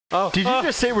Oh. Did you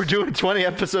just say we're doing 20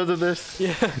 episodes of this?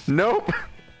 Yeah. Nope.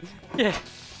 Yeah.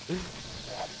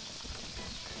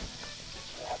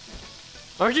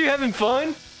 Aren't you having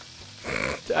fun?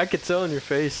 I could tell in your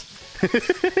face.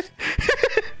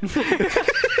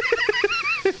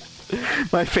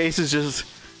 My face is just...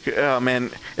 Oh,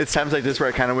 man. It's times like this where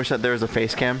I kind of wish that there was a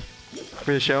face cam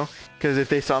for the show. Because if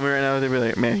they saw me right now, they'd be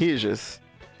like, man, he is just...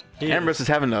 Ambrose is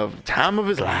having the time of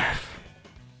his life.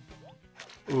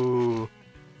 Ooh.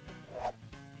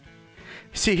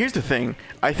 See, here's the thing.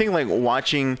 I think, like,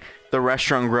 watching the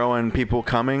restaurant grow and people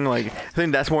coming, like, I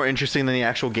think that's more interesting than the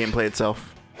actual gameplay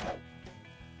itself.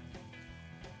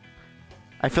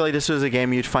 I feel like this was a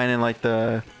game you'd find in, like,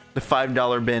 the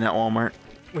 $5 bin at Walmart.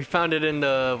 We found it in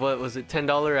the, what was it,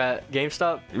 $10 at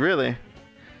GameStop? Really?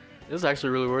 It was actually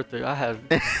really worth it. I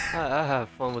have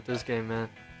fun with this game, man.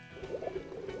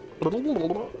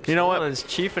 You know what? Someone's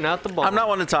chiefing out the ball. I'm not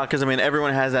one to talk because, I mean,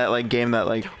 everyone has that, like, game that,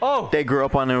 like, Oh! they grew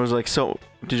up on and it was like, so...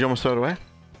 Did you almost throw it away?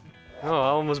 Oh, I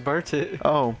almost burnt it.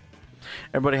 Oh.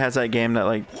 Everybody has that game that,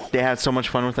 like, they had so much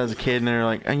fun with as a kid and they're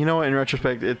like, and you know what? In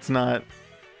retrospect, it's not...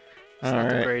 It's not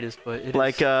the greatest, but it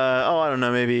like, is. oh, I don't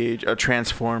know, maybe a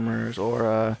Transformers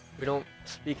or, We don't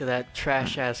speak of that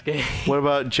trash-ass game. What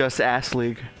about Just Ass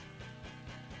League?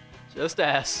 Just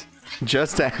ass.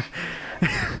 Just Ass.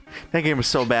 That game was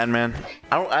so bad, man.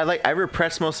 I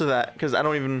repressed most of that because I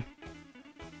don't even...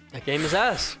 That game is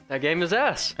ass. That game is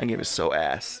ass. That game is so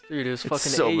ass. Dude, it was It's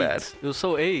fucking so AIDS. bad. It was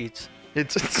so AIDS.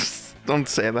 It's... Don't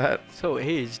say that. So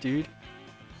AIDS, dude.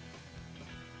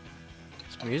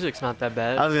 This music's not that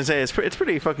bad. I was gonna say, it's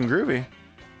pretty fucking groovy.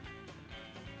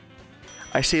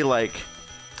 I see like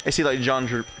John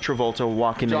Travolta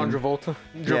walking in. John Travolta.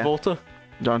 Travolta.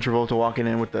 John Travolta walking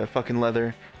in with the fucking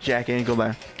leather jacket and go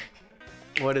back.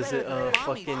 What is it?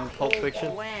 Fucking Pulp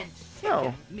Fiction.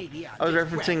 No. I was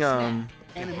referencing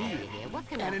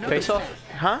Face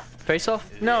Off? Huh? Face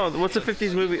Off? No, what's the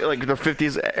 50s movie? Like the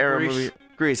 50s era Grease. movie?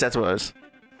 Grease, that's what it was.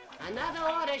 Another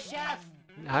order, chef.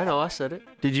 I know, I said it.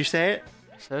 Did you say it?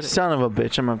 Said it. Son of a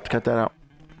bitch, I'm gonna have to cut that out.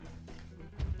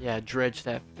 Yeah, dredge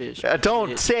that fish.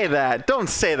 Don't bitch. say that. Don't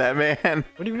say that, man.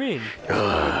 What do you mean?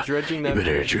 Dredging that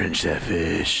fish. drench that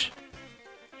fish.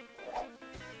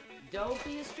 Don't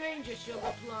be a stranger, Sugar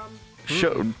Plum.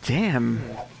 Show, damn.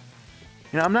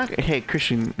 You know, I'm not. Hey,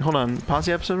 Christian, hold on. Pause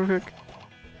the episode real quick.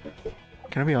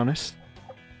 Can I be honest?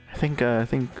 I think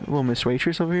little Miss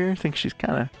Waitress over here. I think she's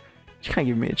kind of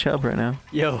giving me a chub right now.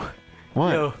 Yo.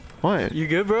 What? Yo. What? You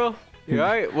good, bro? You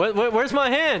alright? Where's my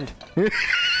hand?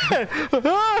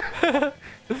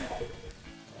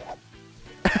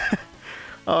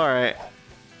 All right.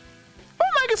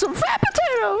 I'm making some fat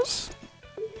potatoes.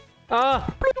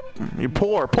 You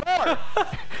poor.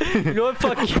 You know what?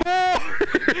 Fuck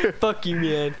you. Fuck you,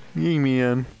 man. You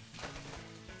man.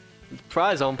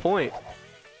 Prize on point.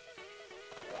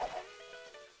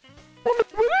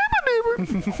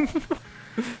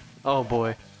 Oh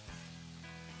boy.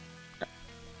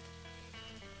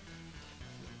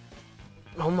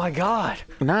 Oh my god.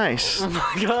 Nice. Oh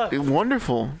my god.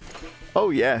 Wonderful. Oh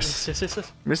yes, Yes, yes,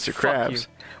 yes. Mr. Fuck Krabs.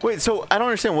 Wait, so I don't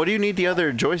understand. What do you need the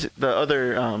other joystick, the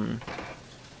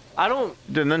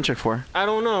nunchuck for? I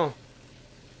don't know.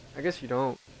 I guess you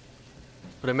don't.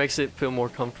 But it makes it feel more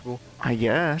comfortable. I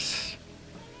guess.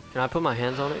 Can I put my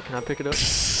hands on it? Can I pick it up?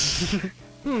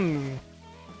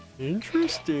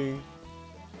 Interesting.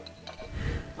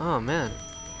 Oh man.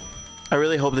 I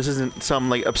really hope this isn't some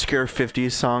like obscure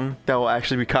 50s song that will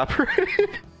actually be copyrighted.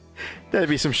 That'd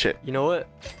be some shit. You know what?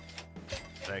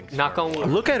 Thanks. Knock on wood.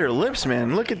 Look at her lips,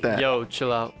 man. Look at that. Yo,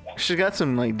 chill out. She's got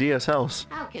some like DSLs.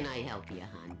 How can I help you,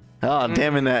 hon? Oh,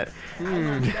 damn it,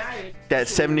 that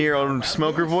 70-year-old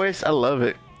smoker voice. I love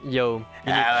it. Yo. What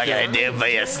can I do for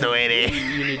you, sweetie?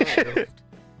 You need to chill.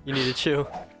 You need to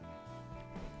chill.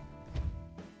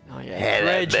 Oh yeah. Hey,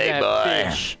 that Dredge big boy.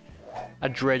 fish. I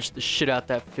dredged the shit out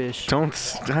that fish. Don't.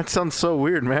 That sounds so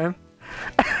weird, man.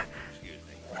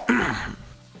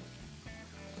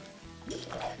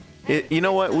 You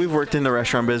know what? We've worked in the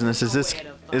restaurant business. Is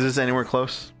this anywhere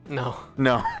close? No.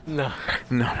 No. No.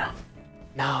 No.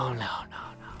 No.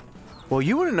 Well,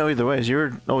 you wouldn't know either way. You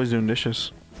were always doing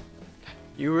dishes.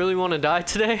 You really want to die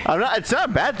today? I'm not. It's not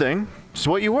a bad thing. It's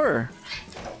what you were.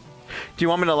 Do you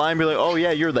want me to lie and be like, oh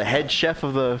yeah, you're the head chef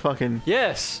of the fucking?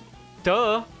 Yes.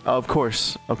 Duh. Oh, of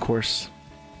course. Of course.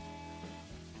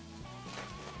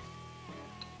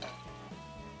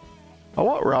 I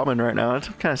want ramen right now.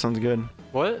 That kind of sounds good.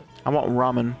 What? I want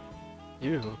ramen.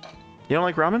 You. You don't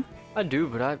like ramen? I do,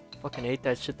 but I fucking ate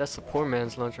that shit. That's the poor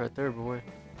man's lunch right there, boy.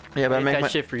 Yeah, but I ate make that my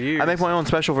shit for years. I make my own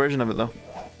special version of it though.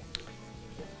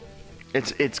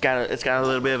 It's got a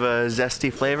little bit of a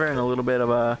zesty flavor and a little bit of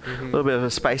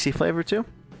a spicy flavor too.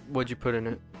 What'd you put in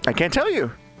it? I can't tell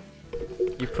you.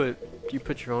 You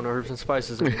put your own herbs and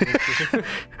spices in it.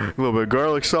 A little bit of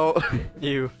garlic salt.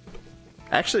 You.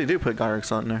 Actually, I do put garlic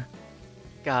salt in there.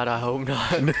 God, I hope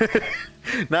not.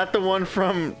 Not the one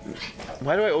from.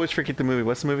 Why do I always forget the movie?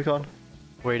 What's the movie called?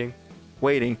 Waiting.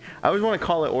 Waiting. I always want to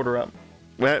call it Order Up.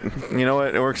 Well, you know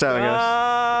what? It works out, I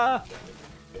Ah!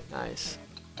 Nice.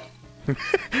 guess.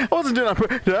 I wasn't doing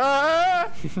that.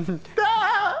 Ah!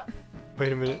 Ah!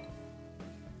 Wait a minute.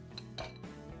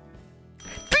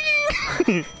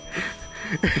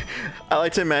 I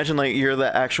like to imagine like you're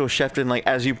the actual chef and like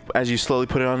as you slowly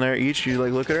put it on there each, you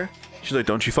like look at her. She's like,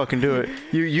 "Don't you fucking do it."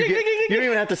 You don't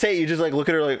even have to say it. You just like look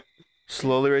at her like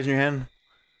slowly raising your hand.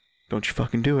 Don't you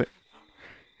fucking do it.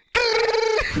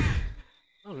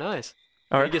 Oh, nice.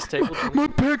 All He right. gets tabled. My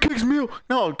pancakes meal.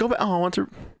 No, go back. Oh, I want to.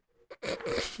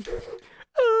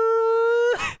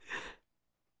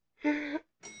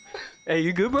 Hey,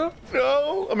 you good, bro?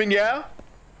 No, I mean yeah.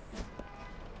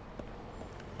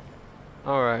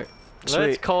 All right. Let's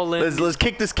Sweet. call in. Let's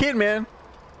kick this kid, man.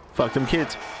 Fuck them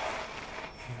kids.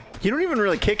 You don't even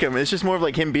really kick him. It's just more of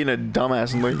like him being a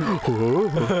dumbass and like.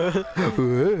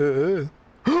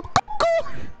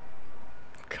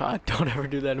 God, don't ever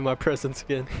do that in my presence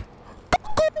again.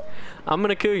 I'm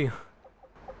gonna kill you.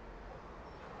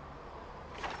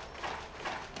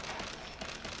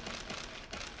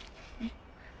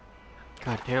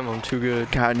 God damn, I'm too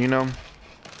good. God, you know,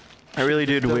 I really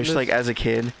did done wish this. like as a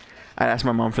kid, I'd ask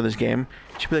my mom for this game.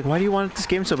 She'd be like, "Why do you want this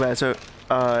game so bad?" So,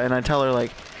 and I tell her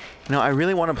like, "You know, I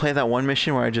really want to play that one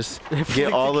mission where I just Flick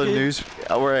get all the the kid. news,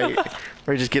 where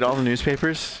I just get all the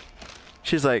newspapers."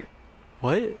 She's like,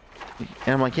 What? and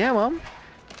I'm like, "Yeah, mom,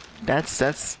 that's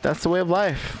the way of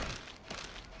life.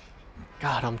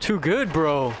 God, I'm too good,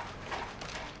 bro.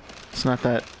 It's not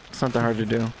that hard to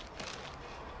do."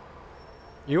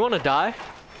 You wanna die?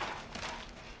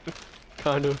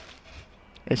 Kind of.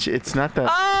 It's not that.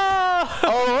 Ah!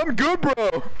 Oh, I'm good,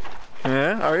 bro.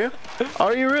 Yeah, are you?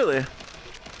 Are you really?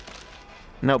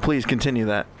 No, please continue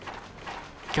that.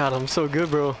 God, I'm so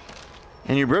good, bro.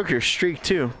 And you broke your streak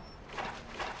too.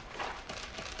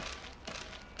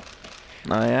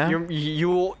 Oh yeah.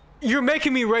 You're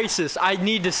making me racist. I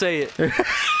need to say it.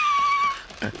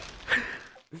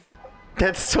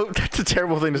 That's a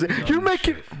terrible thing to say. You're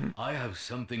making. I have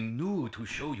something new to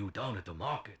show you down at the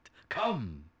market.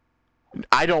 Come.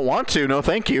 I don't want to. No,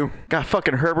 thank you. Got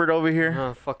fucking Herbert over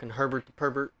here. Fucking Herbert the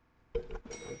pervert.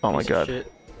 Oh my Piece of god.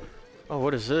 shit. Oh,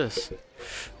 what is this?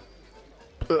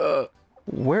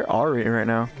 Where are we right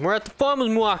now? We're at the farmer's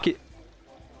market.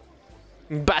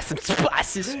 Buy some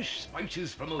spices. Fresh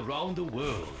spices from around the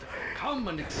world. Come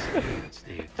and experience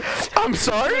it. I'm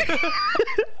sorry.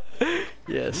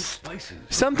 Yes. Spices.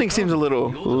 Something seems a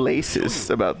little racist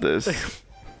about this.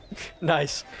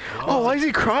 Nice. Oh, why is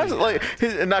he cross? Like,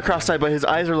 not cross-eyed, but his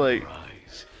eyes are like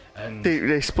Fries. And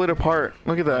they split apart.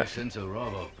 Look at that. sense of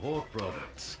rubber pork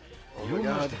products. You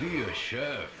must be a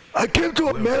chef. I came to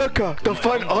America to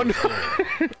find honor.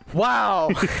 Wow.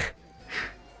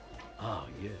 Ah,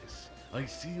 yes. I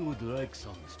see you would like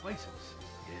some spices.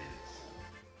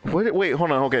 Yes. Wait,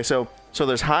 hold on. Okay, so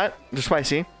there's hot, there's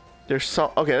spicy, there's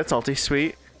salt. Okay, that's salty,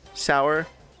 sweet, sour.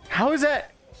 How is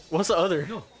that? What's the other?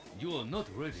 No, you are not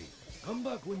ready. Come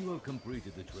back when you have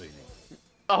completed the training.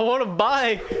 I want to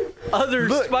buy other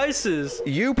Look. spices.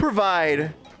 You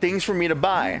provide things for me to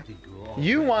buy.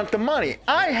 You want the money.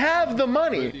 I have the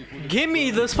money. Give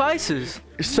me the spices.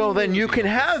 So then you can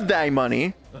have that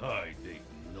money. I think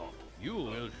not. You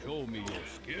will show me your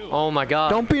skill. Oh my god.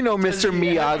 Don't be no Mr.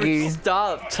 Miyagi.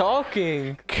 Stop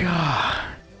talking. God.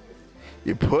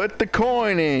 You put the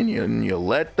coin in, and you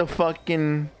let the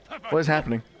fucking. What is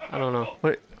happening? I don't know.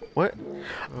 What?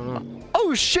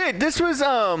 Oh shit! This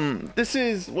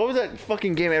is what was that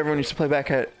fucking game everyone used to play back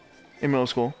in middle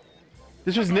school?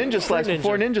 This was Ninja Slice Ninja.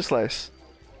 before Ninja Slice.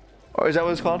 Or is that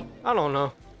what it's called? I don't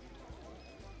know.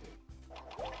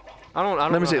 I don't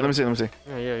Let me see. know. Let me see.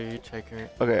 Yeah, you take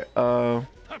it. Okay.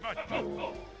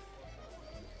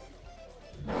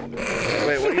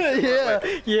 Wait. What? Are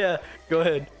you, Yeah. Go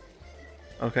ahead.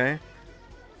 Okay.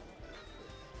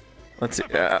 Let's see.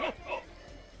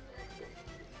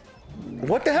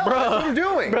 What the hell? Bruh. That's what I'm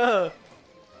doing. Bruh.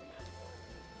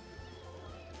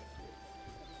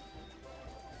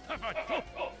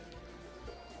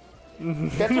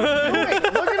 That's what I'm doing.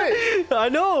 Look at it. I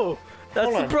know. That's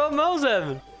Hold the on. problem I was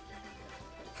having.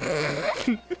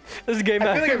 This game I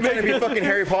out feel like here I'm trying to be fucking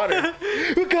Harry Potter.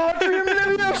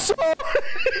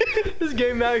 this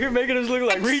game out here making us look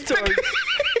like retards.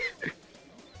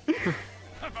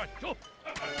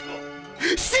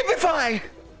 Simplify!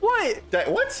 What?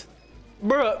 That what?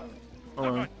 Bruh, Hold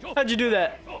on. how'd you do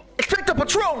that? Expecto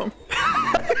Patronum!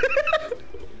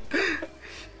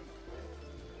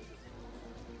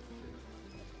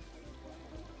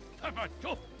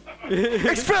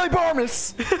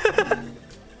 Expelliarmus!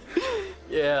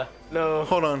 Yeah, no.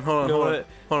 Hold on, hold on, You know hold on. what?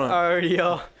 Hold on. Alright,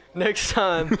 y'all. Next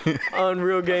time on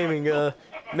Real Gaming,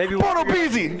 maybe we'll Bono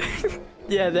figure- Beezy!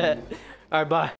 Yeah, that. Alright, bye.